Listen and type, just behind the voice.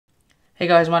Hey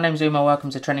guys, my name's Uma,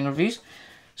 welcome to Trending Reviews.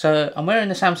 So I'm wearing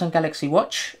the Samsung Galaxy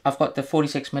Watch. I've got the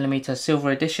 46mm silver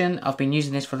edition. I've been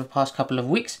using this for the past couple of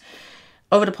weeks.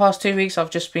 Over the past 2 weeks, I've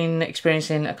just been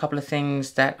experiencing a couple of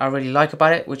things that I really like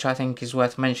about it, which I think is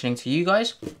worth mentioning to you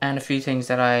guys, and a few things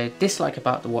that I dislike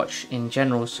about the watch in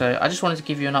general. So I just wanted to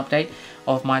give you an update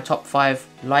of my top 5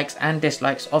 likes and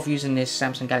dislikes of using this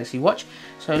Samsung Galaxy Watch.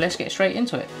 So let's get straight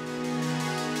into it.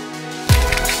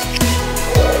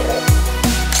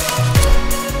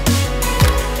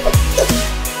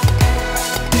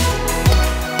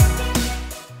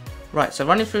 Right, so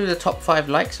running through the top 5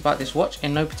 likes about this watch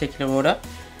in no particular order.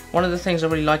 One of the things I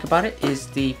really like about it is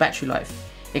the battery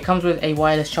life. It comes with a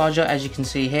wireless charger, as you can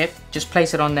see here. Just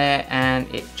place it on there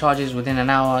and it charges within an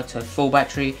hour to full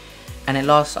battery, and it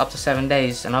lasts up to 7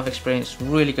 days, and I've experienced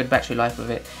really good battery life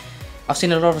with it. I've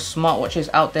seen a lot of smartwatches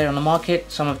out there on the market.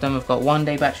 Some of them have got 1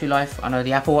 day battery life. I know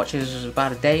the Apple Watches is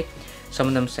about a day. Some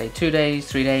of them say 2 days,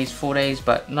 3 days, 4 days,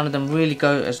 but none of them really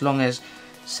go as long as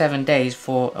 7 days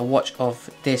for a watch of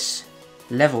this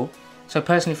level. So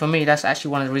personally for me, that's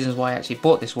actually one of the reasons why I actually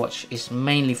bought this watch, is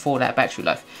mainly for that battery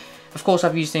life. Of course,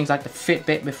 I've used things like the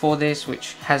Fitbit before this,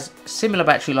 which has similar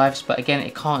battery lives, but again,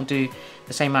 it can't do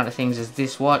the same amount of things as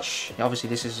this watch. Obviously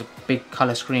this is a big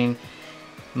color screen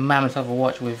mammoth of a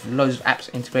watch with loads of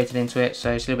apps integrated into it,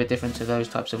 so it's a little bit different to those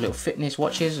types of little fitness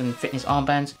watches and fitness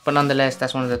armbands, but nonetheless,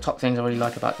 that's one of the top things I really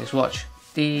like about this watch.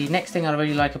 The next thing I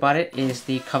really like about it is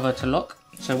the cover to lock.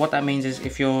 So what that means is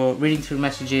if you're reading through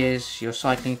messages, you're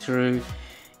cycling through,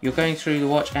 you're going through the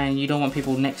watch and you don't want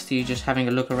people next to you just having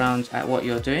a look around at what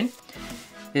you're doing,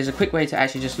 there's a quick way to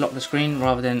actually just lock the screen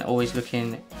rather than always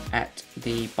looking at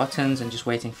the buttons and just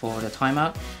waiting for the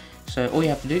timeout. So all you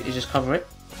have to do is just cover it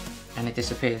and it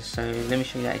disappears. So let me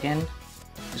show you that again.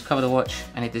 Just cover the watch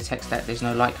and it detects that there's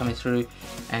no light coming through,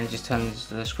 and it just turns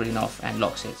the screen off and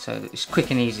locks it. So it's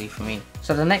quick and easy for me.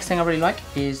 So the next thing I really like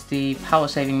is the power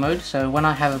saving mode. So when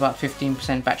I have about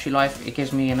 15% battery life, it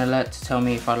gives me an alert to tell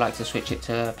me if I'd like to switch it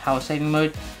to power saving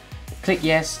mode. Click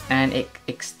yes and it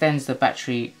extends the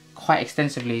battery quite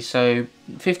extensively. So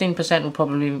 15% will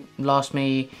probably last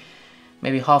me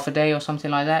maybe half a day or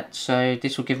something like that. So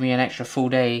this will give me an extra full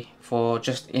day for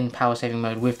just in power saving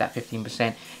mode with that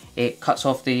 15%. It cuts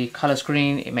off the color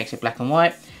screen, it makes it black and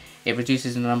white, it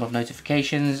reduces the number of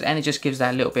notifications, and it just gives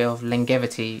that little bit of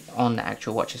longevity on the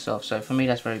actual watch itself. So for me,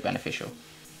 that's very beneficial.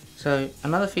 So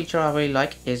another feature I really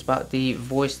like is about the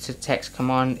voice to text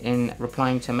command in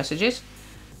replying to messages.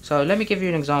 So let me give you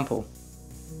an example.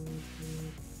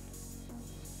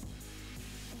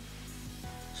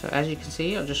 So as you can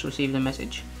see, I've just received a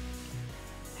message.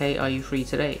 Hey, are you free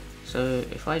today? So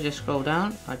if I just scroll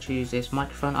down, I choose this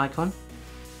microphone icon.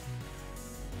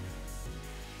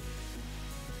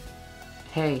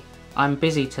 Hey, I'm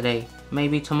busy today,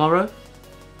 maybe tomorrow?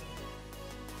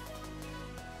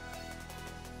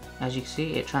 As you can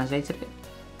see, it translated it,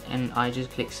 and I just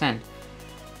click send.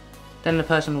 Then the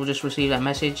person will just receive that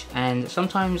message, and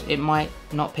sometimes it might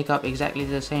not pick up exactly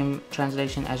the same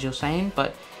translation as you're saying,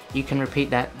 but you can repeat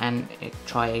that and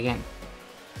try again.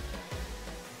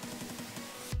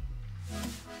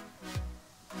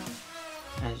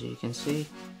 As you can see.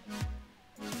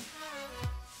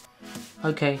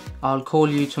 Okay, I'll call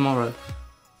you tomorrow.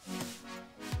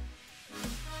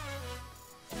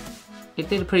 It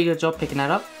did a pretty good job picking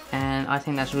that up, and I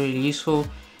think that's really useful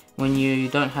when you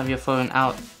don't have your phone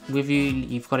out with you,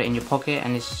 you've got it in your pocket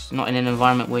and it's not in an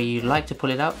environment where you like to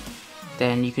pull it out.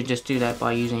 Then you could just do that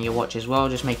by using your watch as well.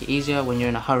 Just make it easier when you're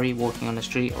in a hurry walking on the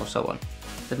street or so on.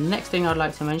 The next thing I'd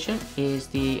like to mention is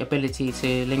the ability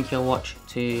to link your watch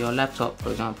to your laptop, for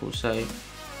example. So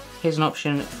here's an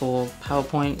option for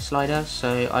PowerPoint slider.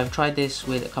 So I've tried this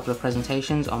with a couple of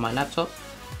presentations on my laptop.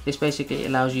 This basically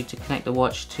allows you to connect the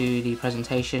watch to the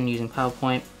presentation using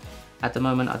PowerPoint. At the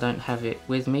moment I don't have it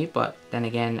with me, but then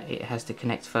again it has to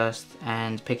connect first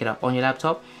and pick it up on your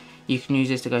laptop. You can use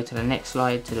this to go to the next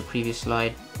slide, to the previous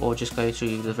slide, or just go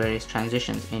through the various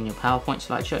transitions in your PowerPoint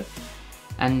slideshow.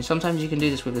 And sometimes you can do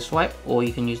this with the swipe, or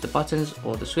you can use the buttons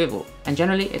or the swivel. And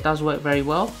generally it does work very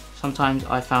well. Sometimes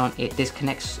I found it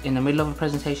disconnects in the middle of a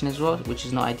presentation as well, which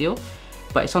is not ideal,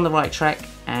 but it's on the right track.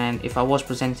 And if I was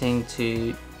presenting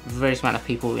to various amount of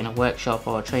people in a workshop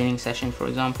or a training session, for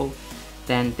example,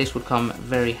 then this would come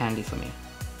very handy for me.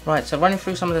 Right, so running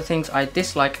through some of the things I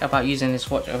dislike about using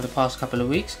this watch over the past couple of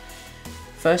weeks.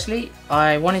 Firstly,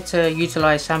 I wanted to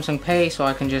utilize Samsung Pay so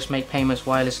I can just make payments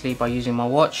wirelessly by using my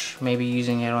watch, maybe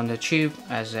using it on the tube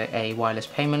as a wireless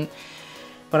payment.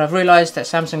 But I've realized that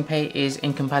Samsung Pay is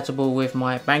incompatible with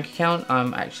my bank account.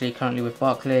 I'm actually currently with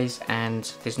Barclays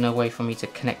and there's no way for me to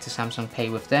connect to Samsung Pay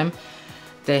with them.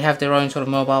 They have their own sort of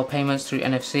mobile payments through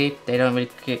NFC. They don't really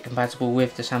get compatible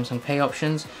with the Samsung Pay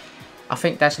options. I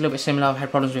think that's a little bit similar. I've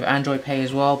had problems with Android Pay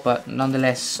as well, but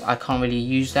nonetheless, I can't really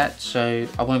use that, so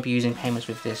I won't be using payments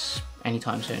with this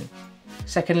anytime soon.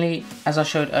 Secondly, as I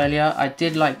showed earlier, I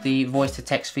did like the voice to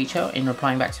text feature in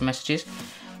replying back to messages.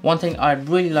 One thing I'd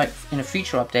really like in a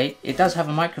future update, it does have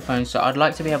a microphone, so I'd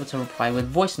like to be able to reply with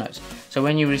voice notes. So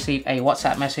when you receive a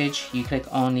WhatsApp message, you click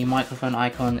on the microphone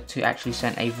icon to actually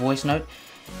send a voice note.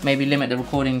 Maybe limit the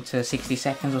recording to 60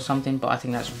 seconds or something, but I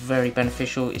think that's very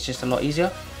beneficial. It's just a lot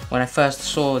easier. When I first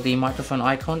saw the microphone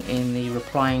icon in the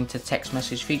replying to text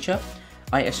message feature,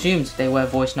 I assumed they were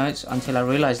voice notes until I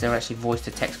realized they're actually voice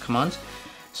to text commands.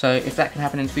 So if that can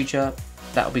happen in the future,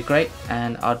 that would be great,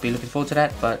 and I'd be looking forward to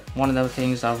that. But one of the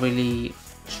things I really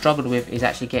struggled with is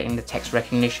actually getting the text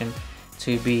recognition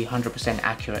to be 100%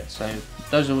 accurate. So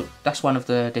that's one of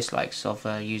the dislikes of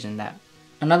using that.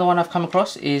 Another one I've come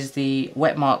across is the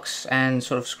wet marks and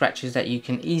sort of scratches that you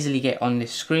can easily get on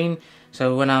this screen.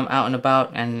 So when I'm out and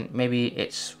about and maybe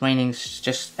it's raining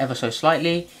just ever so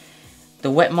slightly, the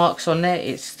wet marks on there,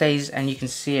 it stays and you can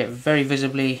see it very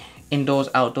visibly. Indoors,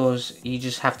 outdoors, you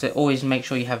just have to always make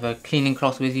sure you have a cleaning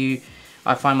cloth with you.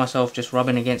 I find myself just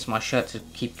rubbing against my shirt to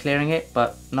keep clearing it,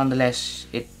 but nonetheless,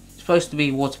 it's supposed to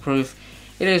be waterproof.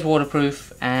 It is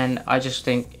waterproof, and I just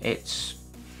think it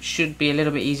should be a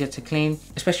little bit easier to clean,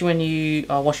 especially when you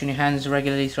are washing your hands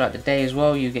regularly throughout the day as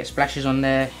well. You get splashes on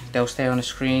there, they'll stay on the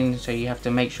screen, so you have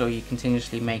to make sure you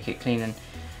continuously make it clean. And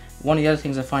one of the other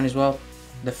things I find as well,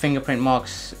 the fingerprint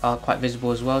marks are quite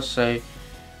visible as well, so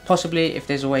possibly if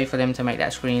there's a way for them to make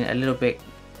that screen a little bit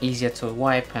easier to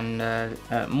wipe and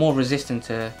more resistant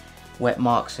to wet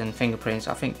marks and fingerprints,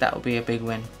 I think that would be a big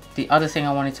win. The other thing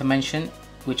I wanted to mention,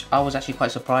 which I was actually quite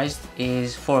surprised,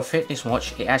 is for a fitness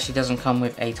watch, it actually doesn't come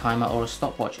with a timer or a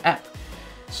stopwatch app.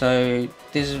 So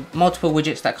there's multiple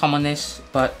widgets that come on this,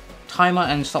 but timer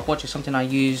and stopwatch is something I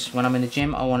use when I'm in the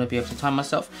gym. I want to be able to time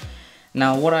myself.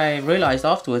 Now what I realized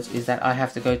afterwards is that I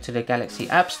have to go to the Galaxy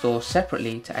App Store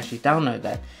separately to actually download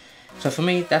that. So for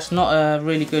me, that's not a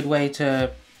really good way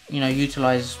to, you know,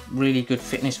 utilize really good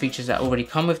fitness features that already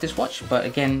come with this watch. But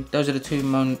again, those are the two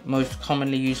most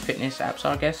commonly used fitness apps,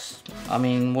 I guess. I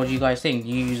mean, what do you guys think?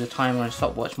 You use a timer and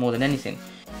stopwatch more than anything.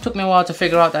 It took me a while to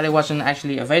figure out that it wasn't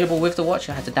actually available with the watch.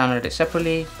 I had to download it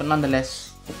separately, but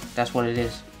nonetheless, that's what it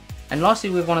is. And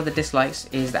lastly, with one of the dislikes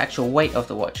is the actual weight of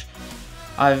the watch.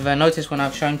 I've noticed when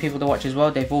I've shown people the watch as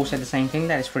well, they've all said the same thing,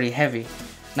 that it's pretty heavy.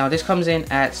 Now this comes in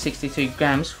at 62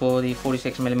 grams for the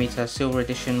 46mm silver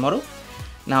edition model.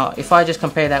 Now if I just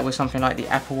compare that with something like the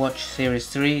Apple Watch Series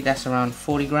 3, that's around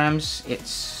 40 grams.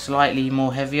 It's slightly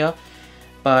more heavier,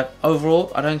 but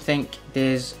overall I don't think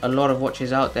there's a lot of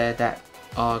watches out there that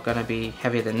are going to be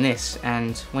heavier than this.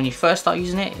 And when you first start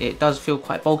using it, it does feel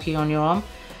quite bulky on your arm,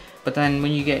 but then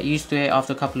when you get used to it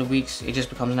after a couple of weeks, it just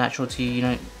becomes natural to you. You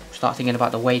don't start thinking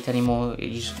about the weight anymore.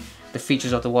 The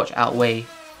features of the watch outweigh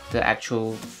the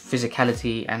actual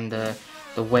physicality and the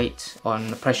weight on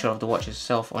the pressure of the watch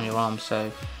itself on your arm.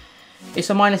 So it's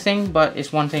a minor thing, but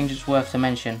it's one thing just worth to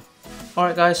mention.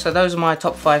 Alright guys, so those are my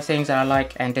top 5 things that I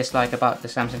like and dislike about the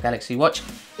Samsung Galaxy Watch.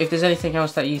 If there's anything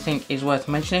else that you think is worth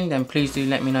mentioning, then please do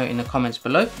let me know in the comments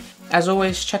below. As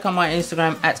always, check out my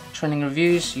Instagram at Trending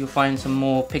Reviews. You'll find some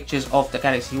more pictures of the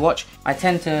Galaxy Watch. I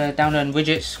tend to download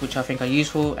widgets which I think are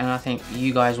useful, and I think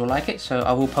you guys will like it, so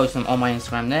I will post them on my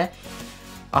Instagram there.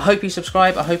 I hope you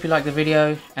subscribe, I hope you like the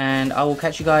video, and I will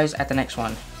catch you guys at the next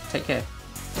one. Take care.